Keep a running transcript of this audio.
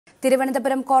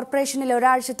തിരുവനന്തപുരം കോർപ്പറേഷനിൽ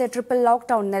ഒരാഴ്ചത്തെ triple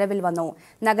lockdown നിലവിൽ വന്നു.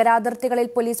 നഗരാതിർത്തികളിൽ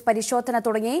പോലീസ് പരിശോധന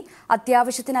തുടങ്ങി.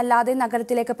 അത്യാവശ്യത്തിനല്ലാതെ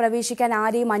നഗരത്തിലേക്ക് പ്രവേശിക്കാൻ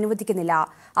ആരെയും അനുവദിക്കുന്നില്ല.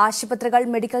 ആശുപത്രികൾ,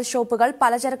 മെഡിക്കൽ ഷോപ്പുകൾ,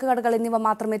 പലചരക്ക് കടകൾ എന്നിവ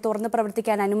മാത്രമേ തുറന്ന്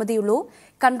പ്രവർത്തിക്കാൻ അനുമതിയുള്ളൂ.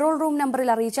 കൺട്രോൾ റൂം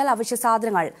നമ്പറിൽ അറിയിച്ചാൽ അവശ്യ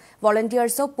സാധനങ്ങൾ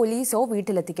വോളണ്ടിയേഴ്സോ പോലീസോ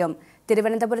വീട്ടിലെത്തിക്കും.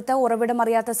 തിരുവനന്തപുരത്ത്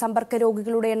ഉറവിടമറിയാത്ത സമ്പർക്ക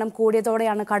രോഗികളുടെ എണ്ണം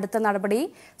കൂടിയതോടെയാണ് കടുത്ത നടപടി.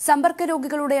 സമ്പർക്ക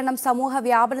രോഗികളുടെ എണ്ണം സമൂഹ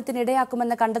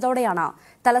വ്യാപനത്തിനിടയാക്കുമെന്ന് കണ്ടതോടെയാണ്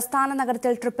തലസ്ഥാന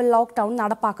നഗരത്തിൽ ട്രിപ്പിൾ ലോക്ക്ഡൌൺ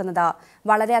നടപ്പാക്കുന്നത്.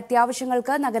 വളരെ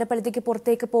അത്യാവശ്യങ്ങൾക്ക് നഗരപരിധിക്ക്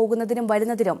പുറത്തേക്ക് പോകുന്നതിനും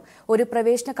വരുന്നതിനും ഒരു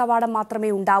പ്രവേശന കവാടം മാത്രമേ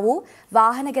ഉണ്ടാവൂ.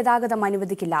 വാഹന ഗതാഗതം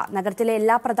അനുവദിക്കില്ല. നഗരത്തിലെ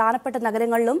എല്ലാ പ്രധാനപ്പെട്ട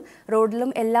നഗരങ്ങളിലും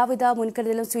റോഡിലും എല്ലാവിധ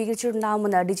മുൻകരുതലും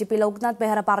സ്വീകരിച്ചിട്ടുണ്ടാവുമെന്ന് ഡിജിപി ലോക്നാഥ്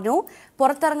ബെഹ്റ പറഞ്ഞു.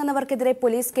 പുറത്തിറങ്ങുന്നവർക്കെതിരെ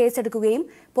പോലീസ് കേസെടുക്കുകയും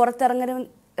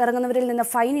ഇറങ്ങുന്നവരിൽ നിന്ന്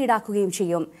ഫൈൻ ഈടാക്കുകയും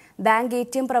ചെയ്യും. ബാങ്ക്,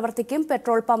 ATM പ്രവർത്തിക്കും.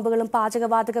 പെട്രോൾ പമ്പുകളും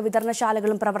പാചകവാതക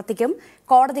വിതരണശാലകളും പ്രവർത്തിക്കും.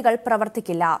 കോടതികൾ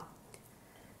പ്രവർത്തിക്കില്ല.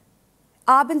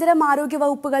 ആഭ്യന്തരം, ആരോഗ്യ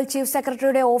വകുപ്പുകൾ, ചീഫ്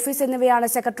സെക്രട്ടറിയുടെ ഓഫീസ് എന്നിവയാണ്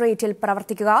സെക്രട്ടേറിയറ്റിൽ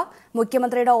പ്രവർത്തിക്കുക.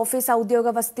 മുഖ്യമന്ത്രിയുടെ ഓഫീസ്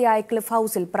ഔദ്യോഗിക വസതിയായ ക്ലിഫ്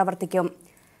ഹൌസിൽ പ്രവർത്തിക്കും.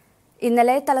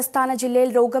 ഇന്നലെ തലസ്ഥാന ജില്ലയിൽ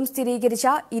രോഗം സ്ഥിരീകരിച്ച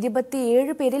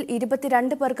 27 പേരിൽ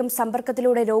 22 പേർക്കും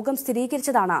സമ്പർക്കത്തിലൂടെ രോഗം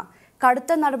സ്ഥിരീകരിച്ചതാണ്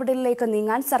കടുത്ത നടപടികളിലേക്ക്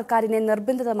നീങ്ങാൻ സർക്കാരിനെ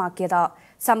നിർബന്ധിതമാക്കിയത്.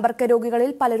 സമ്പർക്ക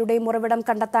രോഗികളിൽ പലരുടെയും ഉറവിടം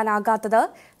കണ്ടെത്താനാകാത്തത്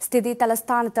സ്ഥിതി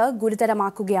തലസ്ഥാനത്ത്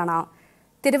ഗുരുതരമാക്കുകയാണ്.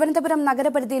 തിരുവനന്തപുരം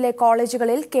നഗരപരിധിയിലെ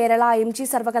കോളേജുകളിൽ കേരള MG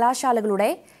സർവകലാശാലകളുടെ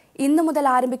ഇന്നു മുതൽ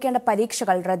ആരംഭിക്കേണ്ട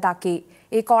പരീക്ഷകൾ റദ്ദാക്കി.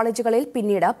 ഈ കോളേജുകളിൽ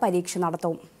പിന്നീട് പരീക്ഷ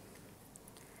നടത്തും.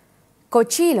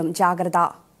 കൊച്ചിയിലും ജാഗ്രത.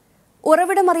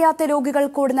 ഉറവിടമറിയാത്ത രോഗികൾ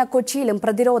കൂടുന്ന കൊച്ചിയിലും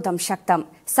പ്രതിരോധം ശക്തം.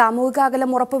 സാമൂഹിക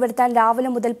അകലം ഉറപ്പുവരുത്താൻ രാവിലെ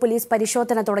മുതൽ പോലീസ്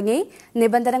പരിശോധന തുടങ്ങി.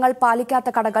 നിബന്ധനകൾ പാലിക്കാത്ത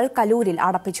കടകൾ കലൂരിൽ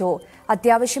അടപ്പിച്ചു.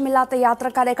 അത്യാവശ്യമില്ലാത്ത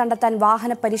യാത്രക്കാരെ കണ്ടെത്താൻ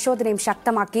വാഹന പരിശോധനയും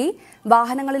ശക്തമാക്കി.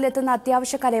 വാഹനങ്ങളിലെത്തുന്ന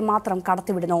അത്യാവശ്യക്കാരെ മാത്രം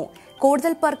കടത്തിവിടുന്നു.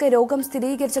 കൂടുതൽ പേർക്ക് രോഗം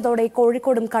സ്ഥിരീകരിച്ചതോടെ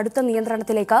കോഴിക്കോടും കടുത്ത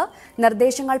നിയന്ത്രണത്തിലേക്ക്.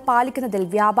 നിർദ്ദേശങ്ങൾ പാലിക്കുന്നതിൽ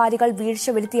വ്യാപാരികൾ വീഴ്ച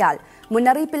വരുത്തിയാൽ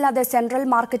മുന്നറിയിപ്പില്ലാതെ സെൻട്രൽ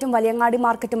മാർക്കറ്റും വലിയങ്ങാടി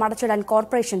മാർക്കറ്റും അടച്ചിടാൻ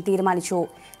കോർപ്പറേഷൻ തീരുമാനിച്ചു.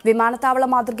 വിമാനത്താവള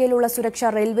മാതൃകയിലുള്ള സുരക്ഷ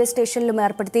റെയിൽവേ സ്റ്റേഷനിലും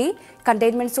ഏർപ്പെടുത്തി.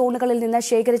 കണ്ടെയ്ൻമെന്റ് സോണുകളിൽ നിന്ന്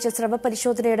ശേഖരിച്ച സ്രവ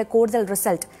പരിശോധനയുടെ കൂടുതൽ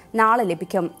റിസൾട്ട് നാളെ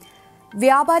ലഭിക്കും.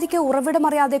 വ്യാപാരിക്ക്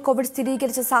ഉറവിടമറിയാതെ കോവിഡ്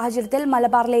സ്ഥിരീകരിച്ച സാഹചര്യത്തിൽ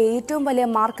മലബാറിലെ ഏറ്റവും വലിയ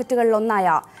മാർക്കറ്റുകളിലൊന്നായ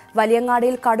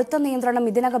വലിയങ്ങാടിയിൽ കടുത്ത നിയന്ത്രണം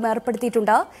ഇതിനകം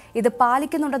ഏർപ്പെടുത്തിയിട്ടുണ്ട്. ഇത്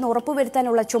പാലിക്കുന്നുണ്ടെന്ന്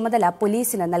ഉറപ്പുവരുത്താനുള്ള ചുമതല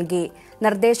പോലീസിന് നൽകി.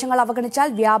 നിർദ്ദേശങ്ങൾ അവഗണിച്ചാൽ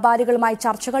വ്യാപാരികളുമായി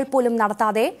ചർച്ചകൾ പോലും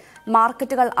നടത്താതെ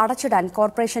മാർക്കറ്റുകൾ അടച്ചിടാൻ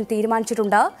കോർപ്പറേഷൻ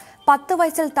തീരുമാനിച്ചിട്ടുണ്ട്. 10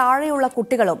 വയസ്സിൽ താഴെയുള്ള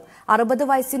കുട്ടികളും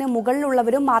 60 വയസ്സിന്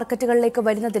മുകളിലുള്ളവരും മാർക്കറ്റുകളിലേക്ക്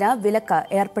വരുന്നതിന് വിലക്ക്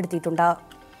ഏർപ്പെടുത്തിയിട്ടുണ്ട്.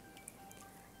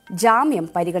 ജാമ്യം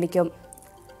പരിഗണിക്കും.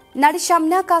 നടി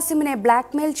ഷംന കാസിമിനെ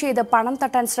ബ്ലാക്ക്മെയിൽ ചെയ്ത് പണം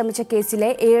തട്ടാൻ ശ്രമിച്ച കേസിലെ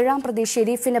 7ാം പ്രതി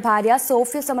ഷെരീഫിന്റെ ഭാര്യ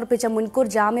സോഫിയ സമർപ്പിച്ച മുൻകൂർ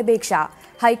ജാമ്യാപേക്ഷ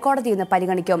ഹൈക്കോടതി ഇന്ന്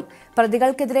പരിഗണിക്കും.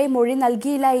 പ്രതികൾക്കെതിരെ മൊഴി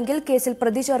നൽകിയില്ല എങ്കിൽ കേസിൽ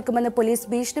പ്രതി ചേർക്കുമെന്ന് പോലീസ്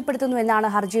ഭീഷണിപ്പെടുത്തുന്നുവെന്നാണ്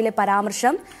ഹർജിയിലെ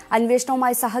പരാമർശം.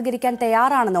 അന്വേഷണവുമായി സഹകരിക്കാൻ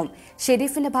തയ്യാറാണെന്നും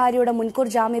ഷെരീഫിന്റെ ഭാര്യയുടെ മുൻകൂർ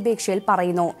ജാമ്യാപേക്ഷയിൽ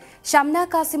പറയുന്നു. ഷംന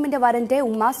കാസിമിന്റെ വരന്റെ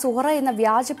ഉമ്മ സുഹറ എന്ന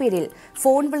വ്യാജ പേരിൽ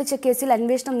ഫോൺ വിളിച്ച കേസിൽ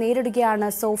അന്വേഷണം നേരിടുകയാണ്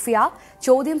സോഫിയ.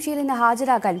 ചോദ്യം ചെയ്യലിന്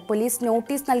ഹാജരാകാൻ പോലീസ്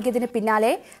നോട്ടീസ് നൽകിയതിന്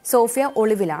പിന്നാലെ സോഫിയ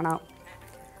ഒളിവിലാണ്.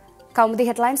 കൗമുദി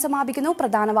ഹെഡ്ലൈൻ സമാപിക്കുന്നു.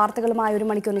 പ്രധാന വാർത്തകളുമായി 1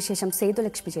 മണിക്കൂറിന് ശേഷം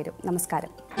സേതുലക്ഷ്മി ചേരും.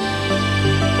 നമസ്കാരം.